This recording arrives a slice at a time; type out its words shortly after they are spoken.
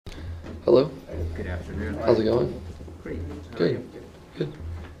Good afternoon. How's it going? Great. Good. Good.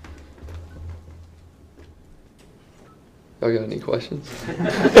 Y'all got any questions? What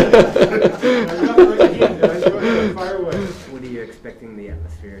are you expecting the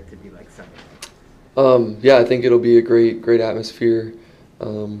atmosphere to be like Sunday? Yeah, I think it'll be a great atmosphere.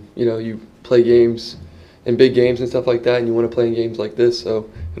 You play games in big games and stuff like that, and you want to play in games like this, so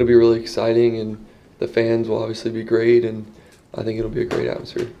it'll be really exciting, and the fans will obviously be great, and I think it'll be a great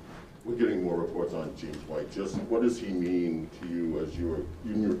atmosphere. We're getting more reports on James White. Just what does he mean to you as you were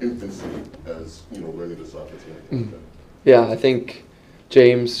in your infancy as learning the soccer team? Yeah, I think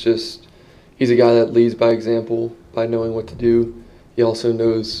James he's a guy that leads by example, by knowing what to do. He also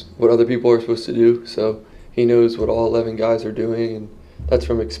knows what other people are supposed to do, so he knows what all 11 guys are doing, and that's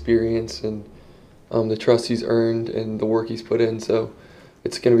from experience and the trust he's earned and the work he's put in. So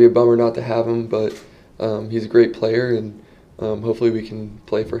it's going to be a bummer not to have him, but he's a great player, and hopefully we can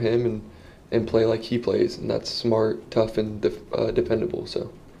play for him and play like he plays, and that's smart, tough, and dependable.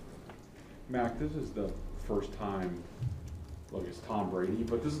 So, Mac, this is the first time, look, it's Tom Brady,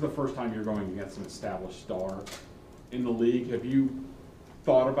 but this is the first time you're going against an established star in the league. Have you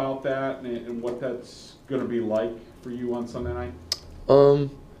thought about that and what that's going to be like for you on Sunday night?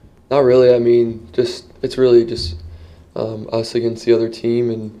 Not really. I mean, it's really just us against the other team,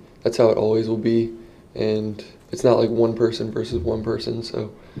 and that's how it always will be. And it's not like one person versus one person.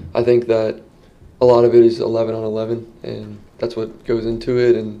 So I think that a lot of it is 11 on 11, and that's what goes into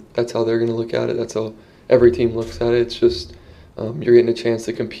it, and that's how they're going to look at it. That's how every team looks at it. It's just you're getting a chance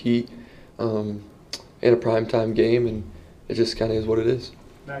to compete in a primetime game, and it just kind of is what it is.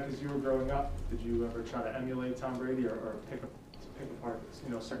 Mac, as you were growing up, did you ever try to emulate Tom Brady or pick apart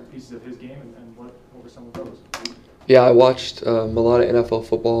certain pieces of his game, and what were some of those? Yeah, I watched a lot of NFL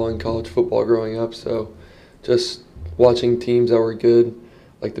football and college football growing up, so just watching teams that were good,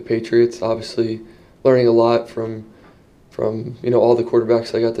 like the Patriots, obviously learning a lot from all the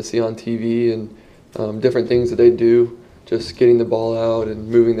quarterbacks I got to see on TV and different things that they do, just getting the ball out and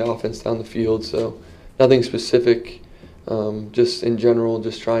moving the offense down the field. So nothing specific, just in general,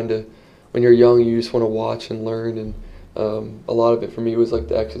 just trying to, when you're young, you just want to watch and learn, and a lot of it for me was like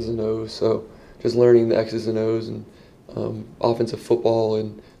the X's and O's, so just learning the X's and O's and offensive football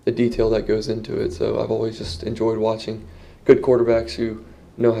and the detail that goes into it. So I've always just enjoyed watching good quarterbacks who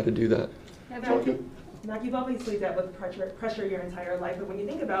know how to do that. Mac, you've obviously dealt with pressure your entire life, but when you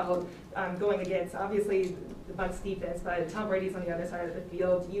think about going against, obviously, the Bucs defense, but Tom Brady's on the other side of the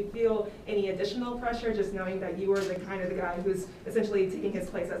field, do you feel any additional pressure just knowing that you are the guy who's essentially taking his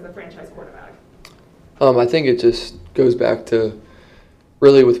place as the franchise quarterback? I think it just goes back to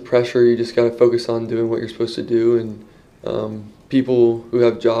really with pressure, you just got to focus on doing what you're supposed to do, and people who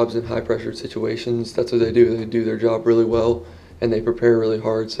have jobs in high-pressure situations, that's what they do. They do their job really well, and they prepare really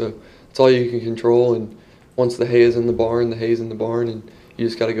hard. So it's all you can control, and once the hay is in the barn, the hay's in the barn, and you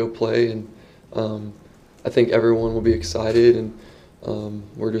just got to go play. And I think everyone will be excited, and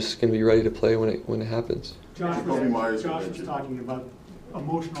we're just going to be ready to play when it happens. Josh was talking about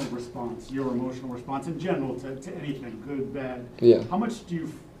emotional response, your emotional response in general to anything, good, bad. Yeah. How much do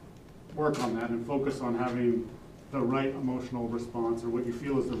you work on that and focus on having the right emotional response, or what you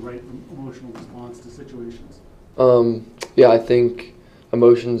feel is the right emotional response to situations? Yeah, I think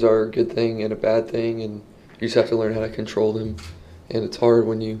emotions are a good thing and a bad thing, and you just have to learn how to control them. And it's hard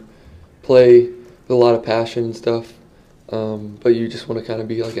when you play with a lot of passion and stuff, but you just want to kind of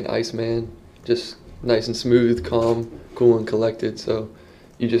be like an ice man, just nice and smooth, calm, cool, and collected. So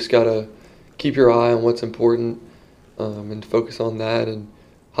you just got to keep your eye on what's important and focus on that, and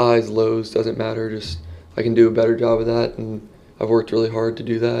highs, lows, doesn't matter. Just I can do a better job of that, and I've worked really hard to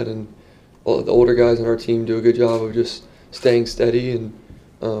do that, and the older guys on our team do a good job of just staying steady and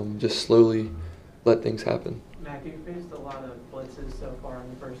just slowly let things happen. Mac, you've faced a lot of blitzes so far in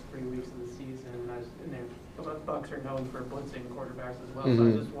the first 3 weeks of the season, and the Bucs are known for blitzing quarterbacks as well. So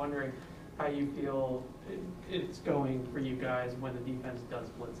I'm just wondering how you feel it's going for you guys when the defense does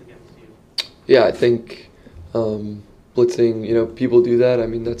blitz against you. Yeah, I think blitzing, people do that. I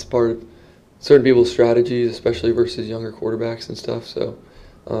mean, that's part of certain people's strategies, especially versus younger quarterbacks and stuff. So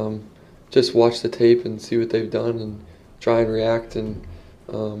just watch the tape and see what they've done and try and react. And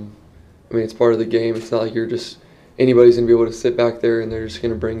it's part of the game. It's not like anybody's going to be able to sit back there and they're just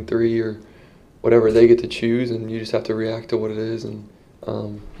going to bring three or whatever. They get to choose, and you just have to react to what it is. And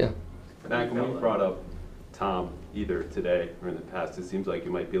yeah. Mac, when we brought up Tom either today or in the past, it seems like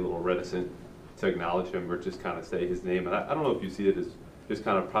you might be a little reticent to acknowledge him or just kind of say his name. And I don't know if you see it as just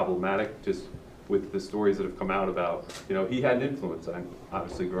kind of problematic, just with the stories that have come out about, he had an influence on,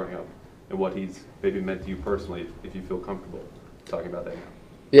 obviously, growing up, and what he's maybe meant to you personally, if you feel comfortable talking about that now.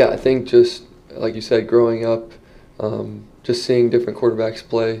 Yeah, I think just like you said, growing up, just seeing different quarterbacks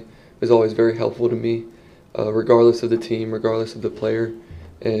play is always very helpful to me, regardless of the team, regardless of the player.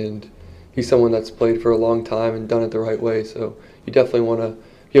 And he's someone that's played for a long time and done it the right way. So you definitely want to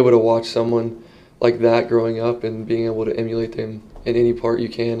be able to watch someone like that growing up and being able to emulate them in any part you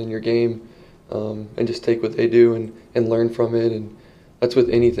can in your game, and just take what they do and learn from it. And that's with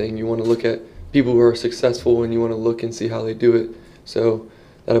anything. You want to look at people who are successful and you want to look and see how they do it. So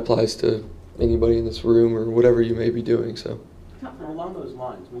that applies to anybody in this room or whatever you may be doing. So. Along those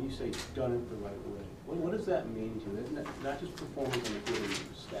lines, when you say done it the right way, what does that mean to you? Isn't it not just performance on the field and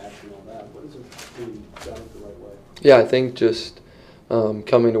stats and all that? What does it mean, done it the right way? Yeah, I think just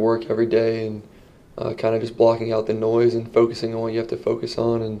coming to work every day and kind of just blocking out the noise and focusing on what you have to focus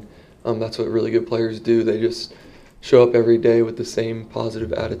on. And that's what really good players do. They just show up every day with the same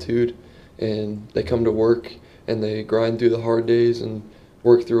positive attitude, and they come to work and they grind through the hard days and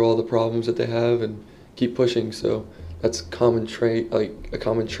work through all the problems that they have and keep pushing. So that's a common trait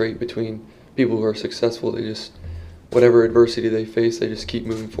between people who are successful. They just, whatever adversity they face, they just keep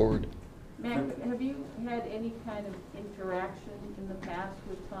moving forward. Mac, have you had any kind of interaction in the past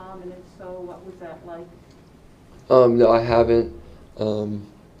with Tom, and if so, what was that like? No, I haven't.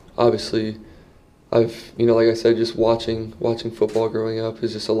 Obviously, I've, like I said, just watching football growing up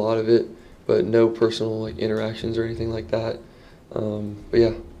is just a lot of it, but no personal interactions or anything like that. But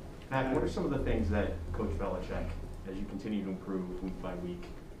yeah. Mac, what are some of the things that Coach Belichick, as you continue to improve week by week,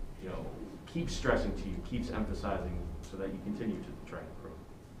 keeps stressing to you, keeps emphasizing so that you continue to try and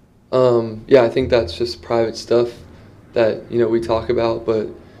improve? Yeah, I think that's just private stuff that we talk about, but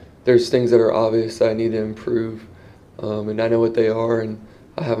there's things that are obvious that I need to improve, and I know what they are, and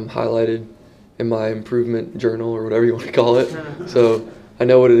I have them highlighted in my improvement journal or whatever you want to call it. So I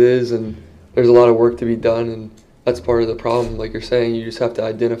know what it is, and there's a lot of work to be done, and that's part of the problem. Like you're saying, you just have to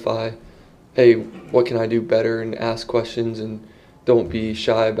identify, hey, what can I do better, and ask questions, and don't be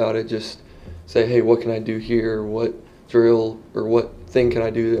shy about it. Just say, hey, what can I do here, or what drill or what thing can I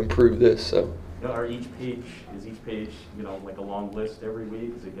do to improve this? So. Is each page like a long list every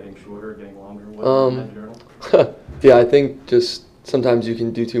week? Is it getting shorter, getting longer? What's in that journal? Yeah, I think just sometimes you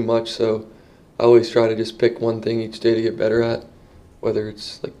can do too much, so I always try to just pick one thing each day to get better at, whether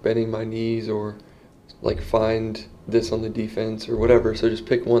it's like bending my knees or like find this on the defense or whatever. So just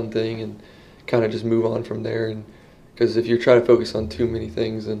pick one thing and kind of just move on from there. And because if you try to focus on too many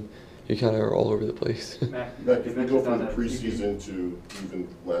things, then you kind of are all over the place. Mac, if we go from the preseason to even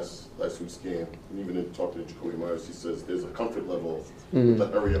last week's game, and even in talking to Jacoby Myers, he says there's a comfort level with the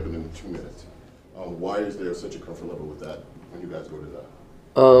hurry up in 2 minutes. Why is there such a comfort level with that when you guys go to that?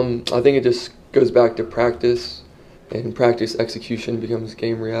 I think it just goes back to practice, and practice execution becomes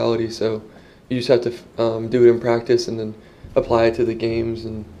game reality. So you just have to do it in practice and then apply it to the games.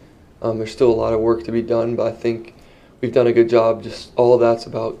 And there's still a lot of work to be done, but I think we've done a good job. Just all of that's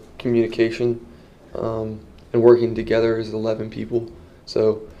about communication and working together as 11 people.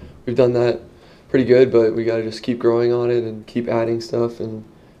 So we've done that pretty good, but we got to just keep growing on it and keep adding stuff and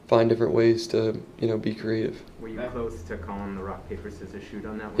find different ways to be creative. Were you close to calling the rock, paper, scissors shoot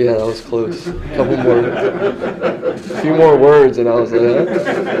on that one? Yeah, that was close. A couple more, a few more words, and I was like,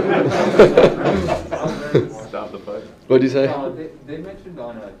 Stop the fight. What'd you say? They mentioned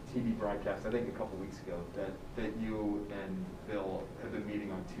on a TV broadcast, I think a couple weeks ago, that you and Bill have been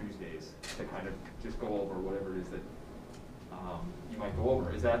meeting on Tuesdays to kind of just go over whatever it is that you might go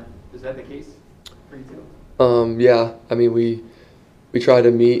over. Is that the case for you too? Yeah, I mean, we try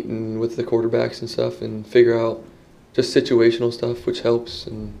to meet and with the quarterbacks and stuff and figure out just situational stuff, which helps.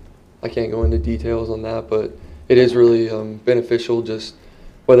 And I can't go into details on that, but it is really beneficial, just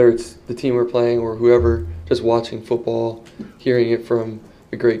whether it's the team we're playing or whoever, just watching football, hearing it from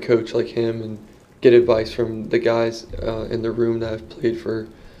a great coach like him, and get advice from the guys in the room that have played for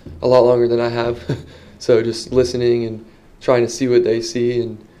a lot longer than I have. So just listening and trying to see what they see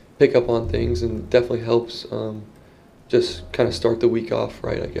and pick up on things, and definitely helps just kind of start the week off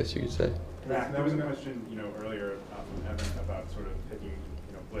right, I guess you could say. Mac, there was a question, earlier from Evan about sort of picking,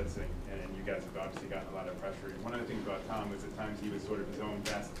 blitzing, and you guys have obviously gotten a lot of pressure. One of the things about Tom was at times he was sort of his own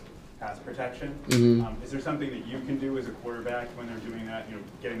best pass protection. Mm-hmm. Is there something that you can do as a quarterback when they're doing that,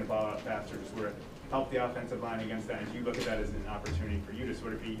 getting the ball out faster to sort of help the offensive line against that? And do you look at that as an opportunity for you to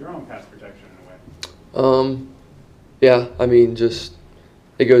sort of be your own pass protection in a way? Yeah, I mean, just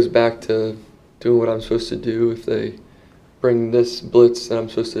it goes back to doing what I'm supposed to do. If they bring this blitz, then I'm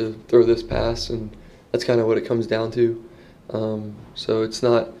supposed to throw this pass, and that's kind of what it comes down to. So it's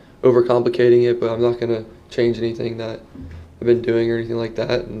not overcomplicating it, but I'm not going to change anything that I've been doing or anything like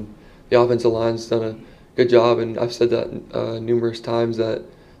that. And the offensive line's done a good job, and I've said that numerous times that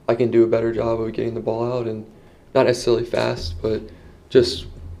I can do a better job of getting the ball out, and not necessarily fast, but just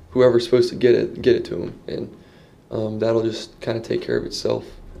whoever's supposed to get it to him, and that'll just kind of take care of itself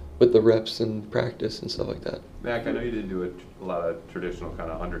with the reps and practice and stuff like that. Mac, I know you didn't do a lot of traditional kind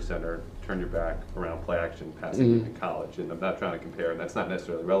of under center, turn your back around play action passing in college, and I'm not trying to compare, and that's not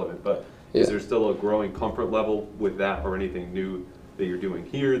necessarily relevant, but is there still a growing comfort level with that, or anything new that you're doing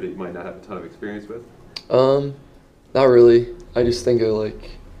here that you might not have a ton of experience with? Not really. I just think of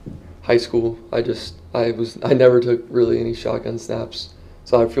like high school. I never took really any shotgun snaps,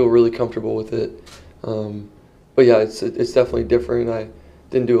 so I feel really comfortable with it. But yeah, it's definitely different. I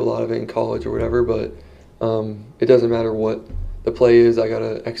didn't do a lot of it in college or whatever, but it doesn't matter what the play is. I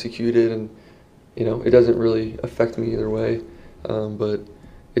gotta execute it, and it doesn't really affect me either way. But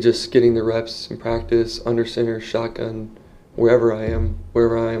it's just getting the reps in practice, under center, shotgun, wherever I am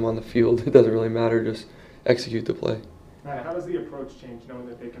on the field. It doesn't really matter. Just execute the play. Matt, how does the approach change knowing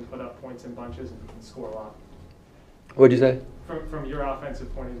that they can put up points in bunches and score a lot? What'd you say? From your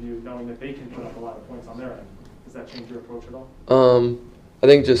offensive point of view, knowing that they can put up a lot of points on their end, does that change your approach at all? I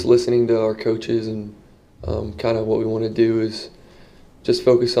think just listening to our coaches and kind of what we want to do is just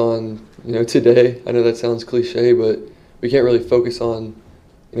focus on, today. I know that sounds cliche, but we can't really focus on,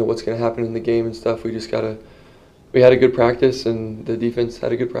 what's going to happen in the game and stuff. We had a good practice, and the defense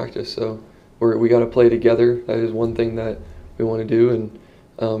had a good practice, so we got to play together. That is one thing that we want to do,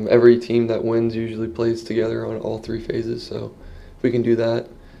 and every team that wins usually plays together on all three phases. So if we can do that,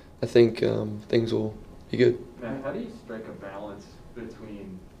 I think things will be good. Matt, how do you strike a balance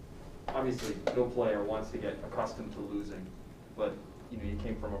between, obviously, no player wants to get accustomed to losing, but you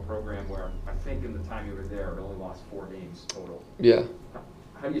came from a program where I think in the time you were there, it only lost 4 games total. Yeah.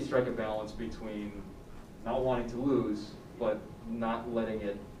 How do you strike a balance between not wanting to lose, but not letting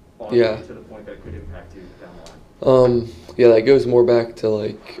it bother you to the point that it could impact you down the line? Yeah, that goes more back to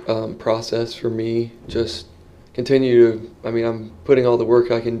like process for me. Just continue to, I'm putting all the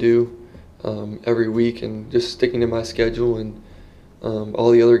work I can do every week, and just sticking to my schedule, and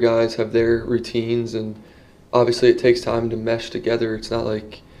all the other guys have their routines, and obviously it takes time to mesh together. It's not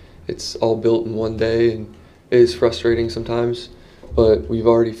like it's all built in one day, and it is frustrating sometimes, but we've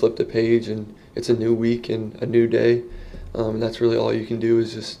already flipped a page, and it's a new week and a new day, and that's really all you can do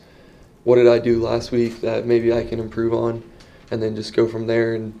is just, what did I do last week that maybe I can improve on, and then just go from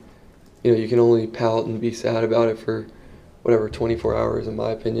there. And you can only pout and be sad about it for 24 hours in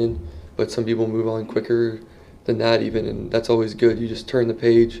my opinion, but some people move on quicker than that even, and that's always good. You just turn the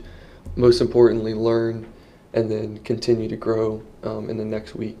page, most importantly learn, and then continue to grow in the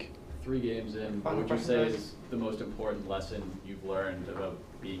next week. 3 games in, what would you say is the most important lesson you've learned about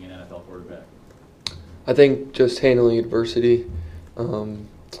being an NFL quarterback? I think just handling adversity.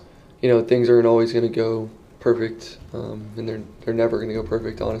 Things aren't always going to go perfect, and they're never going to go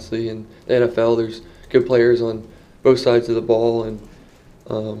perfect, honestly. In the NFL, there's good players on both sides of the ball, and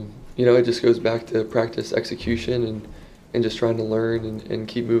it just goes back to practice execution and just trying to learn and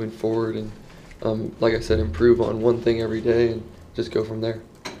keep moving forward, and like I said, improve on one thing every day and just go from there.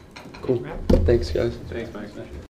 Cool. Thanks, guys. Thanks, Max.